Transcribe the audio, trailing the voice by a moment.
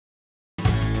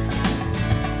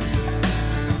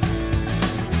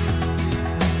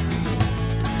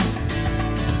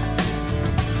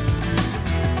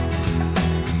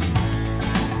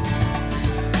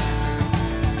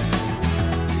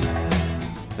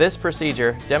This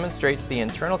procedure demonstrates the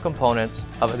internal components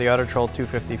of the Autotrol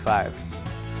 255.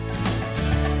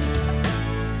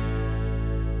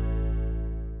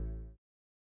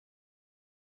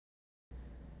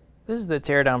 This is the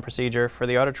teardown procedure for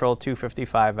the Autotrol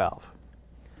 255 valve.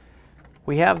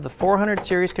 We have the 400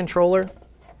 series controller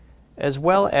as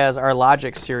well as our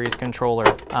Logic series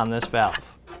controller on this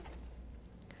valve.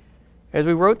 As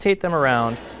we rotate them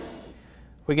around,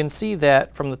 we can see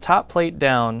that from the top plate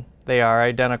down, they are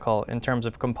identical in terms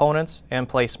of components and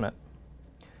placement.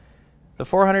 The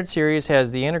 400 series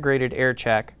has the integrated air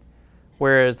check,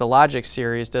 whereas the Logic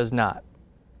series does not.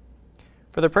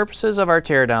 For the purposes of our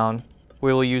teardown,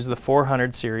 we will use the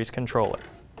 400 series controller.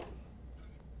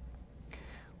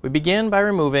 We begin by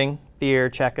removing the air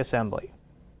check assembly.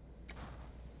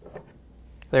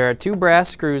 There are two brass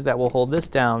screws that will hold this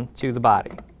down to the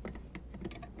body.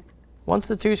 Once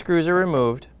the two screws are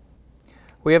removed,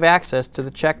 we have access to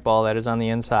the check ball that is on the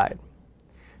inside.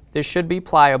 This should be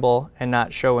pliable and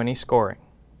not show any scoring.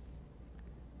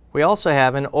 We also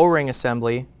have an O-ring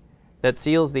assembly that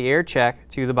seals the air check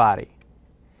to the body.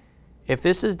 If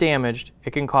this is damaged,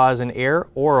 it can cause an air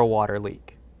or a water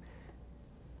leak.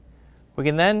 We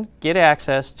can then get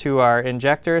access to our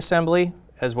injector assembly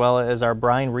as well as our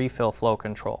brine refill flow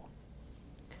control.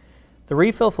 The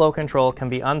refill flow control can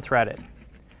be unthreaded.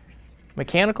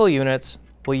 Mechanical units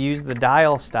will use the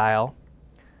dial style,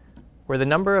 where the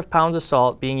number of pounds of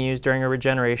salt being used during a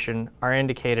regeneration are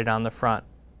indicated on the front.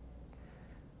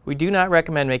 We do not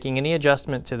recommend making any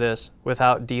adjustment to this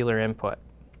without dealer input.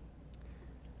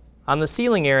 On the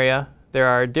sealing area, there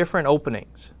are different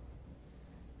openings.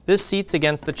 This seats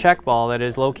against the check ball that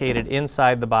is located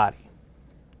inside the body.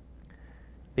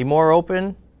 The more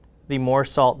open, the more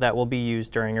salt that will be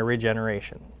used during a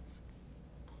regeneration.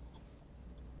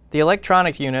 The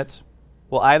electronic units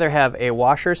will either have a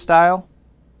washer style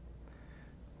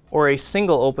or a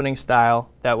single opening style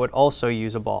that would also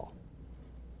use a ball.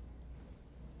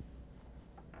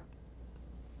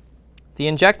 The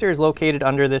injector is located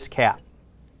under this cap.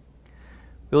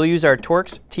 We will use our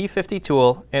Torx T50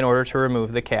 tool in order to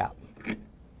remove the cap.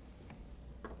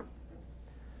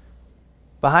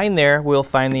 Behind there, we'll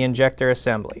find the injector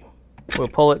assembly. We'll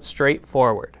pull it straight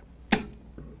forward.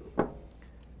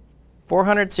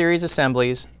 400 series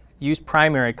assemblies use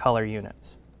primary color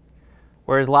units,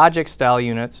 whereas Logic style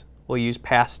units will use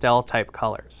pastel type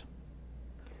colors.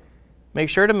 Make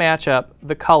sure to match up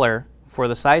the color for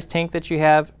the size tank that you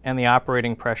have and the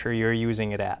operating pressure you're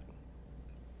using it at.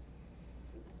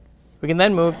 We can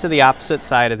then move to the opposite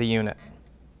side of the unit.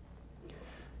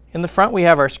 In the front we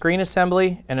have our screen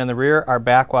assembly, and in the rear our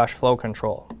backwash flow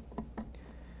control.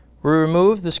 We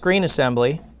remove the screen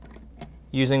assembly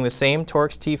using the same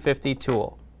Torx T50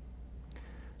 tool.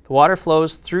 The water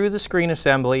flows through the screen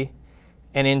assembly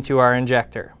and into our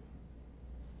injector.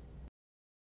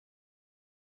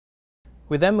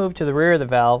 We then move to the rear of the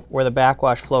valve where the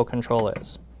backwash flow control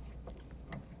is.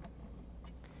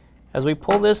 As we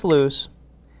pull this loose,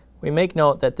 we make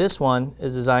note that this one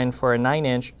is designed for a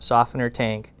 9-inch softener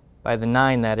tank by the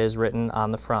 9 that is written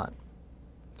on the front.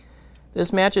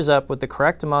 This matches up with the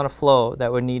correct amount of flow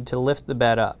that would need to lift the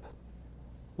bed up.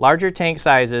 Larger tank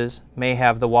sizes may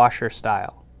have the washer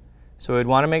style, so we'd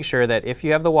want to make sure that if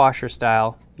you have the washer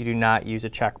style, you do not use a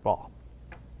check ball.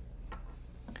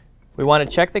 We want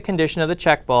to check the condition of the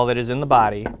check ball that is in the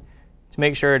body to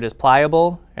make sure it is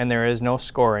pliable and there is no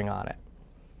scoring on it.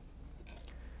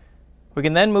 We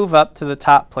can then move up to the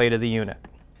top plate of the unit.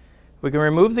 We can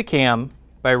remove the cam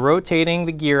by rotating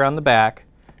the gear on the back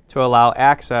to allow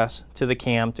access to the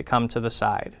cam to come to the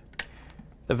side.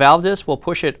 The valve disc will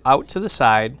push it out to the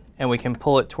side and we can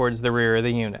pull it towards the rear of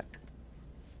the unit.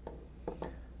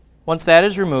 Once that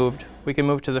is removed, we can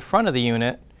move to the front of the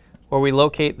unit where we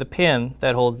locate the pin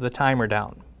that holds the timer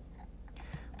down.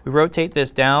 We rotate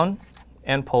this down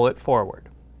and pull it forward.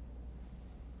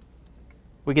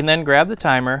 We can then grab the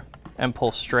timer and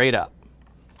pull straight up.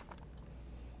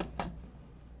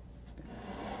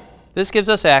 This gives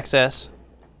us access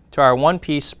to our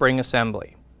one-piece spring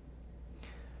assembly.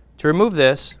 To remove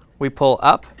this, we pull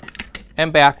up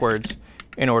and backwards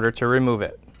in order to remove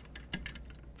it.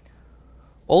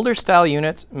 Older style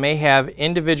units may have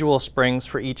individual springs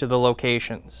for each of the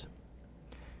locations.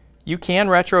 You can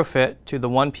retrofit to the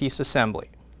one-piece assembly.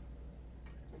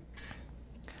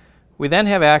 We then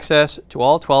have access to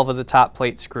all 12 of the top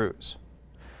plate screws.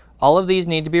 All of these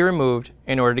need to be removed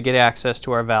in order to get access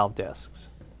to our valve discs.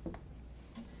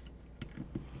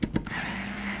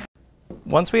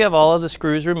 Once we have all of the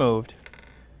screws removed,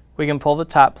 we can pull the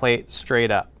top plate straight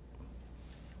up.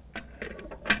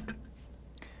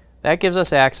 That gives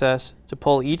us access to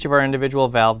pull each of our individual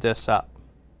valve discs up.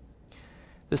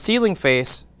 The sealing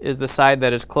face is the side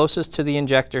that is closest to the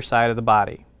injector side of the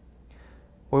body.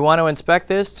 We want to inspect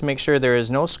this to make sure there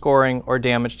is no scoring or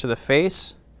damage to the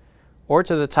face or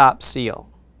to the top seal.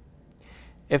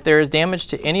 If there is damage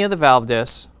to any of the valve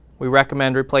discs, we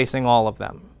recommend replacing all of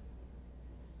them.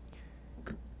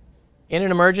 In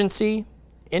an emergency,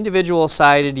 individual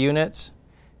sided units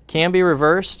can be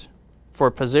reversed for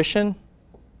position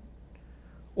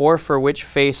or for which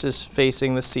face is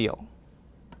facing the seal.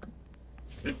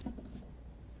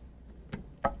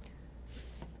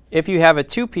 If you have a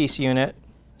two-piece unit,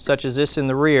 such as this in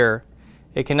the rear,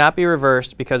 it cannot be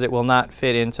reversed because it will not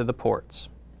fit into the ports.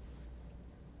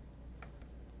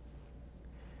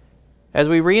 As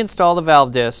we reinstall the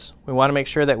valve discs, we want to make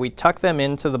sure that we tuck them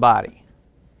into the body.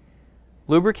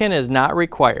 Lubricant is not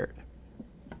required.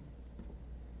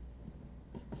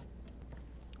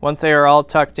 Once they are all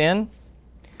tucked in,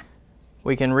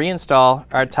 we can reinstall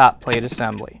our top plate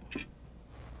assembly.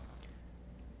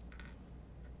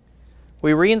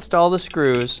 We reinstall the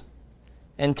screws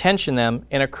and tension them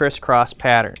in a crisscross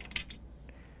pattern.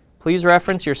 Please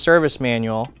reference your service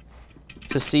manual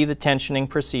to see the tensioning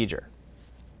procedure.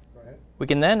 We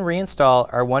can then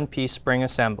reinstall our one-piece spring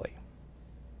assembly.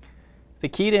 The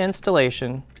key to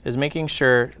installation is making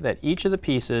sure that each of the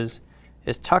pieces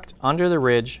is tucked under the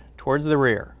ridge towards the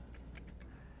rear.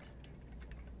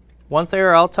 Once they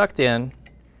are all tucked in,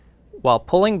 while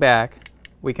pulling back,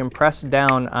 we can press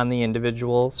down on the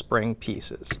individual spring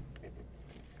pieces.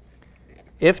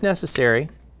 If necessary,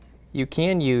 you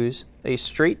can use a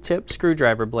straight tip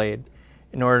screwdriver blade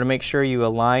in order to make sure you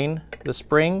align the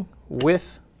spring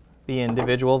with the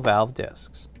individual valve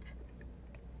discs.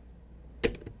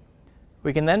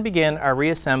 We can then begin our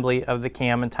reassembly of the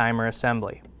cam and timer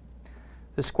assembly.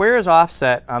 The square is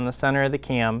offset on the center of the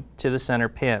cam to the center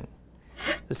pin,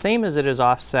 the same as it is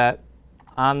offset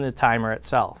on the timer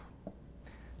itself.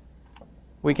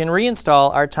 We can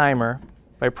reinstall our timer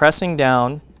by pressing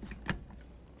down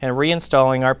and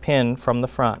reinstalling our pin from the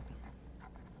front.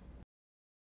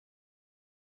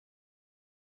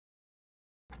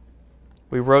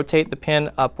 We rotate the pin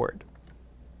upward.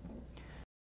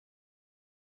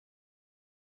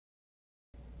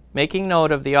 Making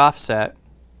note of the offset,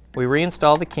 we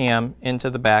reinstall the cam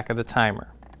into the back of the timer.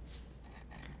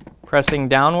 Pressing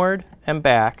downward and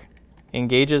back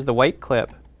engages the white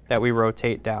clip that we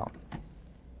rotate down.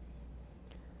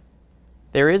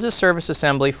 There is a service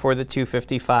assembly for the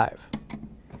 255.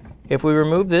 If we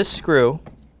remove this screw,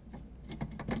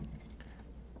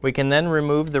 we can then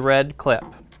remove the red clip,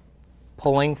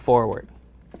 pulling forward.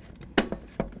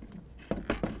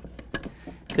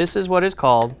 This is what is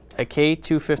called a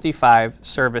K255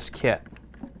 service kit.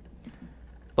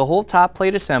 The whole top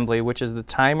plate assembly, which is the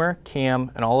timer,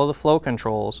 cam, and all of the flow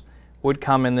controls, would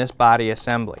come in this body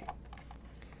assembly.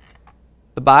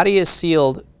 The body is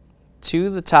sealed to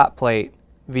the top plate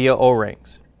via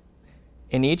O-rings.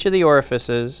 In each of the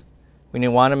orifices, we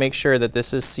want to make sure that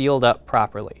this is sealed up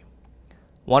properly.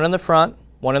 One in the front,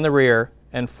 one in the rear,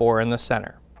 and 4 in the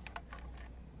center.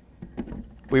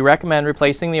 We recommend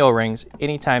replacing the O-rings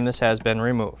anytime this has been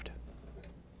removed.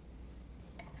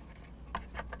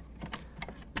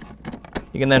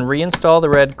 You can then reinstall the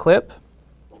red clip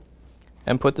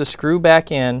and put the screw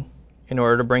back in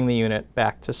order to bring the unit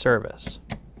back to service.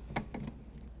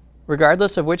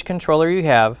 Regardless of which controller you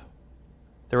have,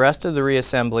 the rest of the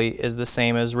reassembly is the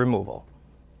same as removal.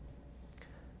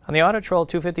 On the Autotrol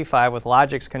 255 with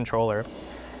Logix controller,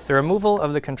 the removal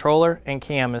of the controller and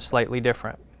cam is slightly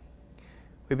different.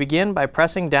 We begin by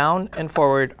pressing down and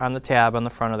forward on the tab on the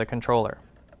front of the controller.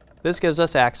 This gives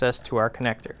us access to our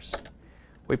connectors.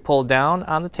 We pull down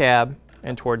on the tab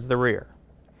and towards the rear.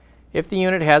 If the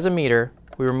unit has a meter,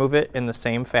 we remove it in the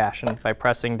same fashion by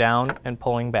pressing down and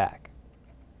pulling back.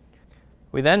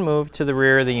 We then move to the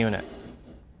rear of the unit.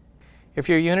 If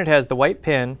your unit has the white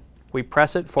pin, we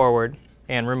press it forward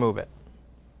and remove it.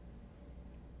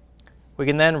 We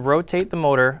can then rotate the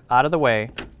motor out of the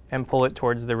way and pull it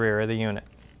towards the rear of the unit.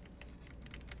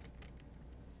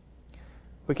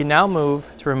 We can now move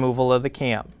to removal of the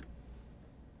cam.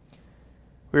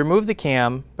 We remove the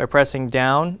cam by pressing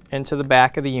down into the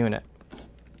back of the unit.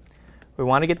 We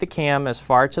want to get the cam as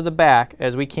far to the back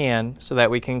as we can so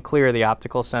that we can clear the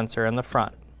optical sensor in the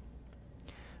front.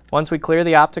 Once we clear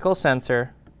the optical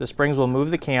sensor, the springs will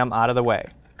move the cam out of the way.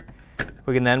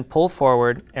 We can then pull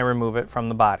forward and remove it from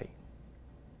the body.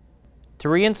 To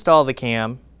reinstall the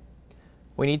cam,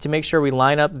 we need to make sure we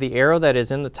line up the arrow that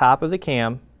is in the top of the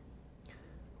cam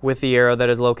with the arrow that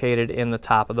is located in the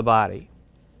top of the body.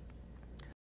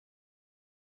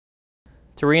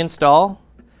 To reinstall,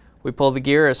 we pull the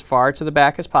gear as far to the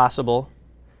back as possible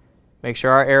Make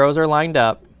sure our arrows are lined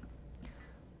up.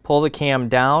 Pull the cam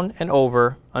down and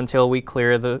over until we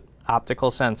clear the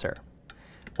optical sensor.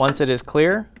 Once it is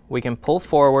clear, we can pull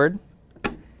forward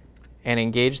and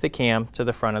engage the cam to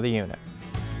the front of the unit.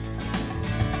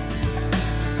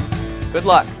 Good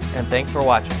luck, and thanks for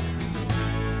watching.